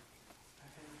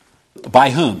 By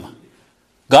whom?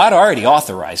 God already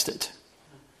authorized it.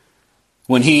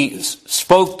 When he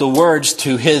spoke the words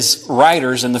to his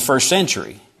writers in the first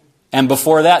century, and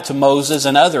before that to Moses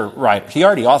and other writers, he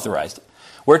already authorized it.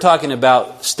 We're talking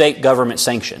about state government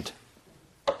sanctioned.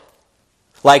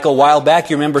 Like a while back,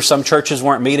 you remember some churches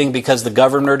weren't meeting because the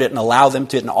governor didn't allow them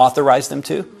to, didn't authorize them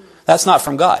to? That's not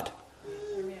from God.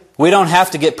 We don't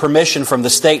have to get permission from the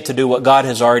state to do what God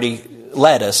has already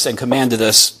led us and commanded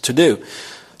us to do.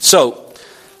 So,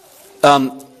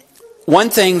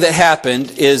 one thing that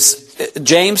happened is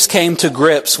James came to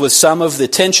grips with some of the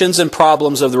tensions and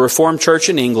problems of the Reformed Church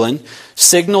in England,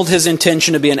 signaled his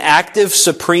intention to be an active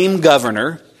supreme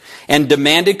governor, and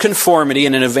demanded conformity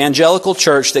in an evangelical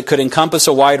church that could encompass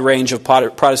a wide range of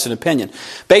Protestant opinion.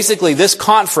 Basically, this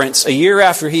conference, a year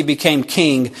after he became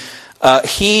king,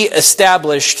 he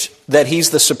established that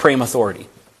he's the supreme authority.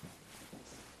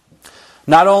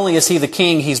 Not only is he the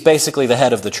king, he's basically the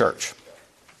head of the church.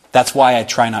 That's why I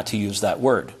try not to use that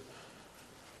word.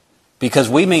 Because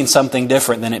we mean something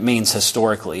different than it means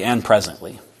historically and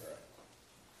presently.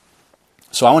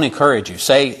 So I want to encourage you.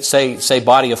 Say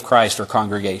body of Christ or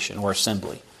congregation or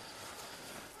assembly.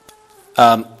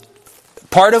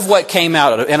 Part of what came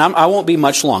out of, and I won't be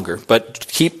much longer, but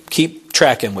keep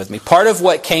tracking with me. Part of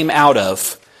what came out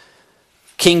of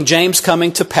King James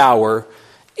coming to power,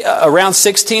 around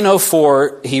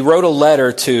 1604, he wrote a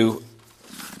letter to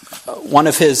one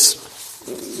of his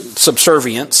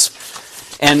subservients.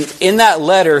 And in that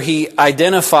letter, he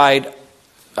identified,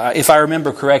 if I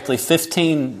remember correctly,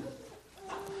 15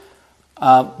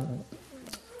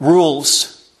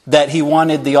 rules that he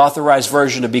wanted the authorized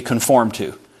version to be conformed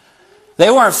to. They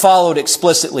weren't followed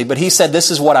explicitly, but he said, this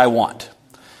is what I want.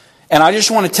 And I just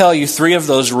want to tell you 3 of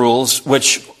those rules,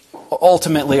 which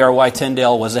ultimately are why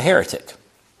Tyndale was a heretic.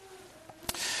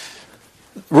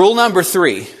 Rule number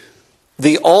 3,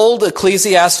 the old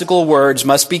ecclesiastical words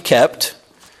must be kept.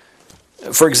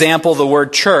 For example, the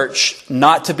word church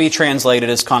not to be translated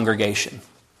as congregation.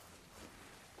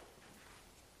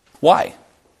 Why?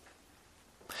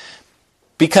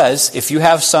 Because if you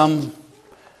have some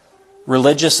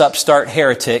religious upstart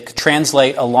heretic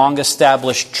translate a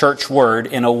long-established church word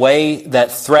in a way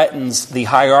that threatens the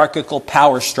hierarchical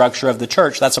power structure of the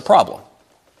church, that's a problem.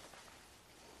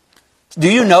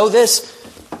 Do you know this?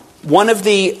 One of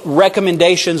the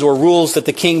recommendations or rules that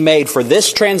the king made for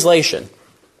this translation,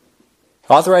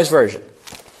 authorized version,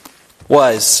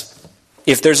 was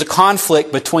if there's a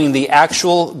conflict between the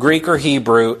actual Greek or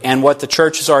Hebrew and what the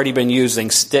church has already been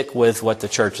using, stick with what the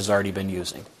church has already been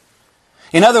using.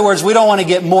 In other words, we don't want to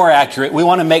get more accurate. We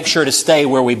want to make sure to stay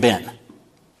where we've been.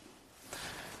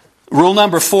 Rule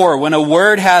number 4, when a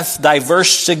word hath diverse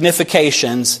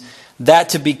significations, that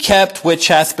to be kept which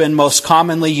hath been most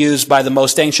commonly used by the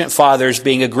most ancient fathers,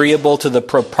 being agreeable to the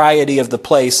propriety of the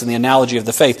place and the analogy of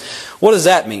the faith. What does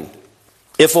that mean?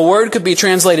 If a word could be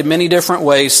translated many different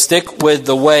ways, stick with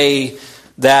the way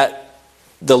that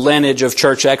the lineage of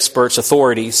church experts,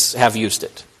 authorities have used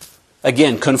it.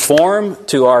 Again, conform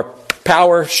to our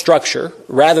power structure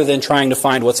rather than trying to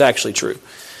find what's actually true.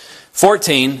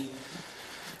 14,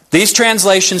 these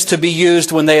translations to be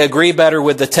used when they agree better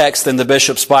with the text than the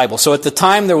bishop's Bible. So at the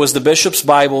time there was the bishop's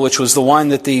Bible, which was the one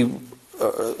that the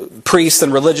priests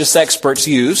and religious experts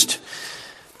used.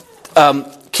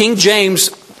 King James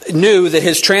knew that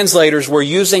his translators were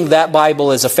using that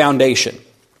Bible as a foundation.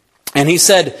 And he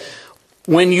said,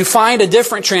 when you find a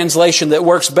different translation that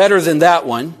works better than that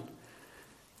one,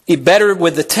 better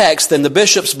with the text than the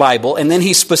bishop's Bible, and then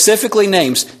he specifically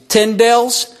names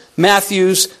Tyndale's,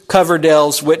 Matthew's,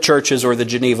 Coverdale's, Whitchurch's, or the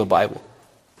Geneva Bible.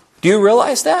 Do you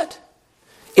realize that?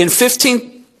 In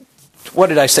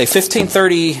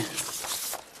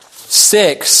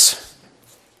 1536,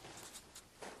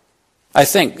 I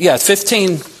think,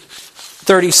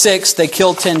 1536, they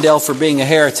killed Tyndale for being a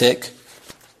heretic.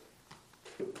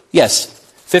 Yes,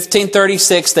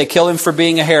 1536, they kill him for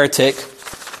being a heretic.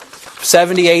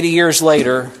 70, 80 years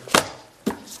later,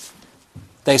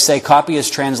 they say, copy his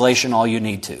translation all you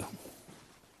need to.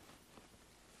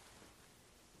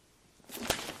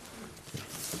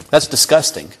 That's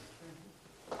disgusting.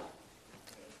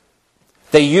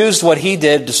 They used what he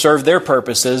did to serve their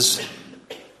purposes,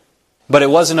 but it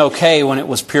wasn't okay when it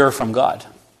was pure from God.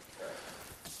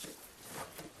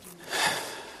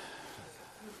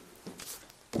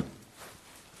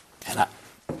 And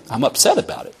I'm upset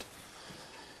about it.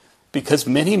 Because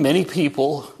many, many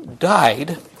people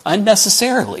died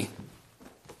unnecessarily.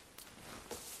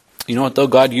 You know what, though?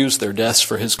 God used their deaths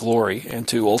for His glory and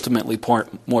to ultimately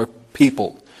point more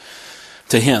people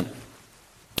to Him.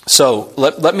 So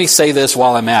let me say this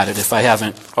while I'm at it, if I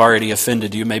haven't already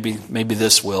offended you. Maybe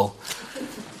this will.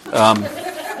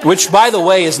 Which, by the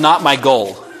way, is not my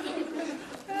goal.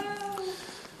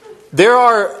 There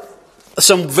are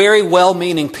some very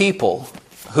well-meaning people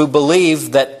who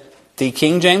believe that the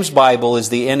King James Bible is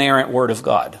the inerrant Word of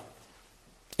God.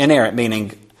 Inerrant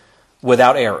meaning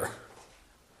without error.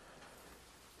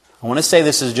 I want to say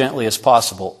this as gently as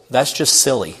possible. That's just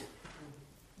silly.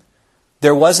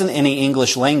 There wasn't any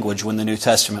English language when the New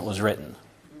Testament was written.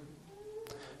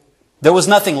 There was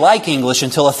nothing like English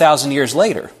until 1,000 years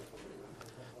later.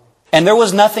 And there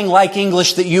was nothing like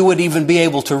English that you would even be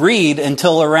able to read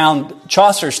until around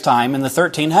Chaucer's time in the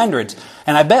 1300s.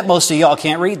 And I bet most of y'all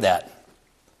can't read that.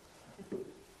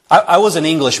 I was an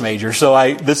English major, so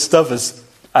I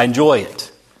enjoy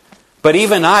it. But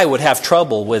even I would have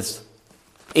trouble with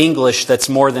English that's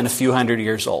more than a few hundred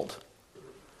years old.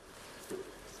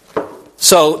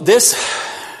 So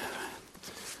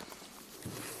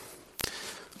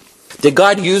did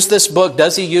God use this book?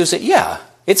 Does He use it? Yeah.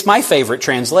 It's my favorite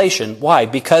translation. Why?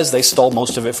 Because they stole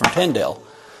most of it from Tyndale.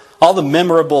 All the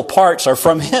memorable parts are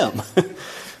from him.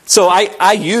 So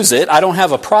I use it. I don't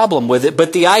have a problem with it.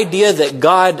 But the idea that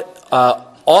God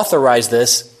authorized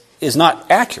this is not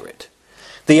accurate.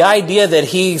 The idea that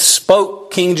He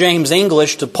spoke King James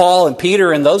English to Paul and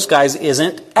Peter and those guys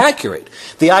isn't accurate.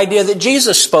 The idea that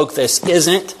Jesus spoke this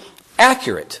isn't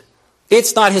accurate.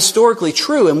 It's not historically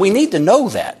true, and we need to know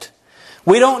that.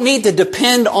 We don't need to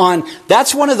depend on...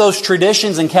 That's one of those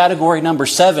traditions in category number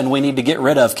 7 we need to get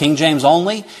rid of. King James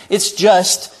only. It's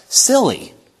just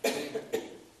silly.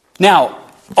 Now,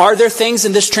 are there things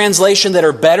in this translation that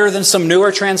are better than some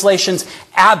newer translations?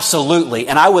 Absolutely.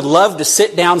 And I would love to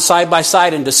sit down side by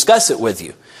side and discuss it with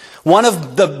you. One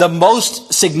of the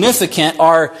most significant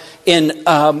are in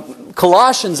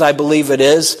Colossians, I believe it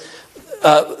is.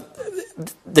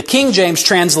 The King James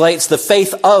translates the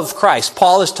faith of Christ.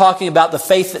 Paul is talking about the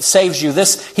faith that saves you.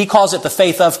 He calls it the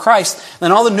faith of Christ.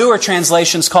 And all the newer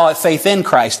translations call it faith in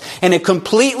Christ. And it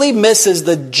completely misses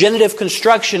the genitive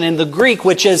construction in the Greek,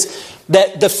 which is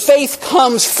that the faith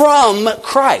comes from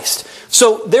Christ.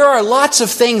 So there are lots of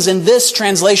things in this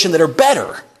translation that are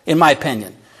better, in my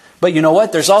opinion. But you know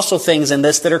what? There's also things in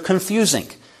this that are confusing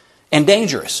and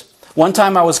dangerous. One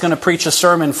time I was going to preach a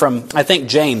sermon from, I think,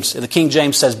 James. The King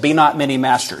James says, "Be not many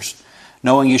masters,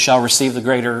 knowing you shall receive the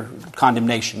greater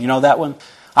condemnation." You know that one?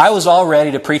 I was all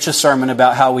ready to preach a sermon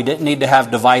about how we didn't need to have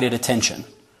divided attention.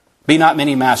 Be not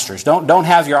many masters. Don't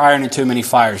have your iron in too many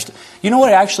fires. You know what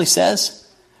it actually says?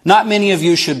 Not many of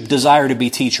you should desire to be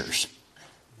teachers.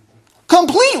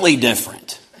 Completely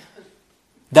different.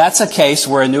 That's a case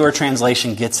where a newer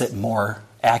translation gets it more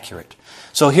accurate.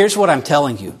 So here's what I'm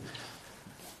telling you.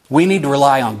 We need to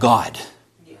rely on God.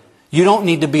 You don't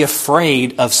need to be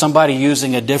afraid of somebody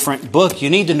using a different book. You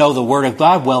need to know the Word of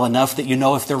God well enough that you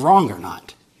know if they're wrong or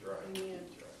not.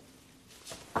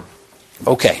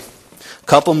 Okay, a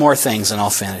couple more things and I'll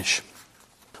finish.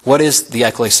 What is the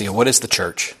ecclesia? What is the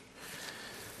church?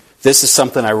 This is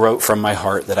something I wrote from my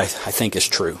heart that I think is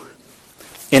true.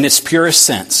 In its purest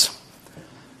sense,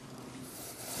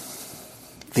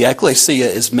 the ecclesia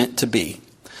is meant to be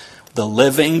the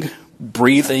living,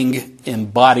 breathing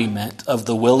embodiment of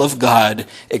the will of God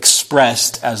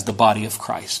expressed as the body of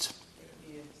Christ.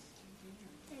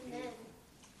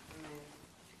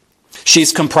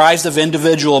 She's comprised of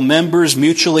individual members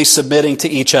mutually submitting to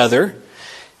each other,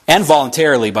 and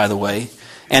voluntarily, by the way,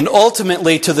 and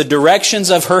ultimately to the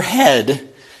directions of her head,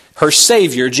 her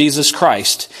Savior, Jesus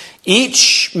Christ.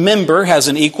 Each member has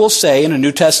an equal say in a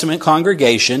New Testament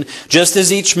congregation, just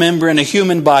as each member in a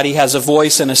human body has a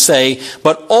voice and a say.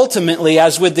 But ultimately,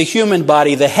 as with the human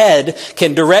body, the head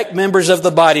can direct members of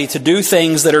the body to do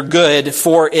things that are good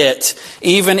for it,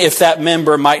 even if that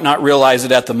member might not realize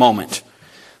it at the moment.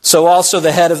 So also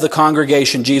the head of the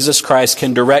congregation, Jesus Christ,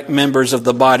 can direct members of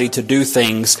the body to do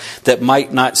things that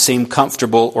might not seem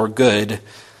comfortable or good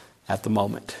at the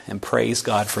moment. And praise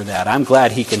God for that. I'm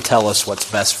glad He can tell us what's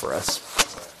best for us.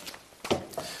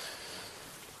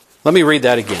 Let me read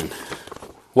that again.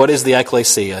 What is the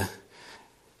ecclesia?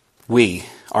 We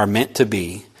are meant to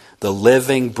be the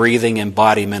living, breathing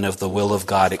embodiment of the will of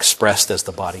God expressed as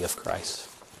the body of Christ.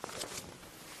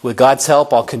 With God's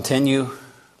help, I'll continue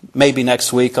maybe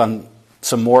next week on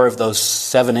some more of those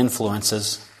 7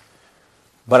 influences.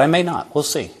 But I may not. We'll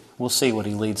see. We'll see what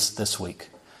He leads this week.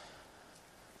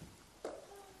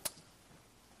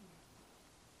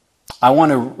 I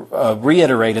want to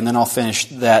reiterate, and then I'll finish,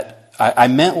 that I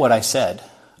meant what I said.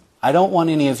 I don't want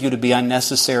any of you to be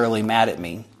unnecessarily mad at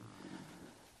me.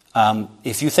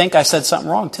 If you think I said something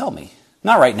wrong, tell me.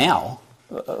 Not right now.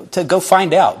 To go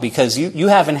find out, because you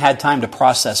haven't had time to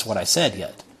process what I said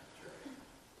yet.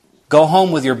 Go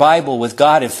home with your Bible with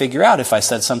God and figure out if I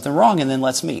said something wrong, and then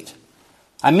let's meet.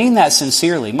 I mean that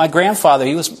sincerely. My grandfather,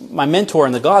 he was my mentor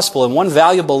in the gospel, and one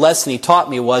valuable lesson he taught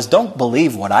me was, don't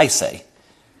believe what I say.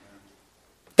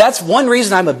 That's one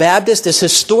reason I'm a Baptist, is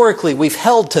historically we've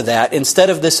held to that instead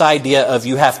of this idea of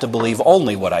you have to believe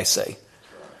only what I say.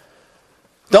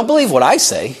 Don't believe what I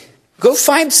say. Go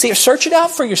search it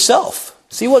out for yourself.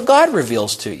 See what God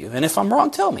reveals to you. And if I'm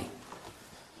wrong, tell me.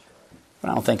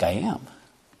 But I don't think I am.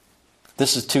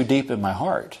 This is too deep in my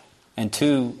heart and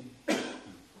too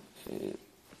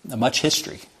much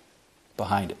history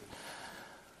behind it.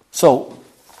 So,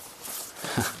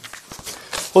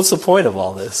 what's the point of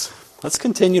all this? Let's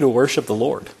continue to worship the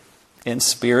Lord in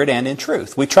spirit and in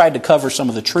truth. We tried to cover some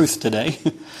of the truth today,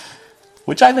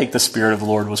 which I think the Spirit of the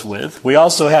Lord was with. We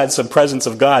also had some presence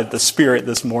of God, the Spirit,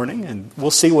 this morning, and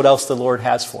we'll see what else the Lord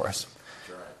has for us.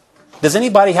 Does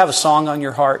anybody have a song on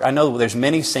your heart? I know there's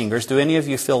many singers. Do any of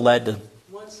you feel led to?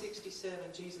 167,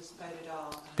 Jesus Paid It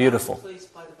All. Beautiful. Please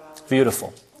play the Bible.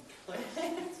 Beautiful.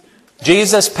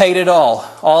 Jesus paid it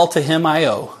all to Him I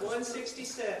owe.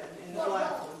 167 in the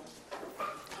black one.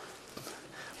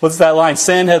 What's that line?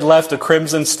 Sin had left a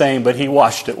crimson stain, but He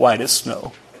washed it white as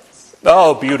snow.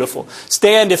 Oh, beautiful.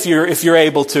 Stand if you're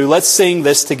able to. Let's sing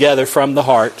this together from the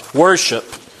heart. Worship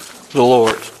the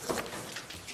Lord.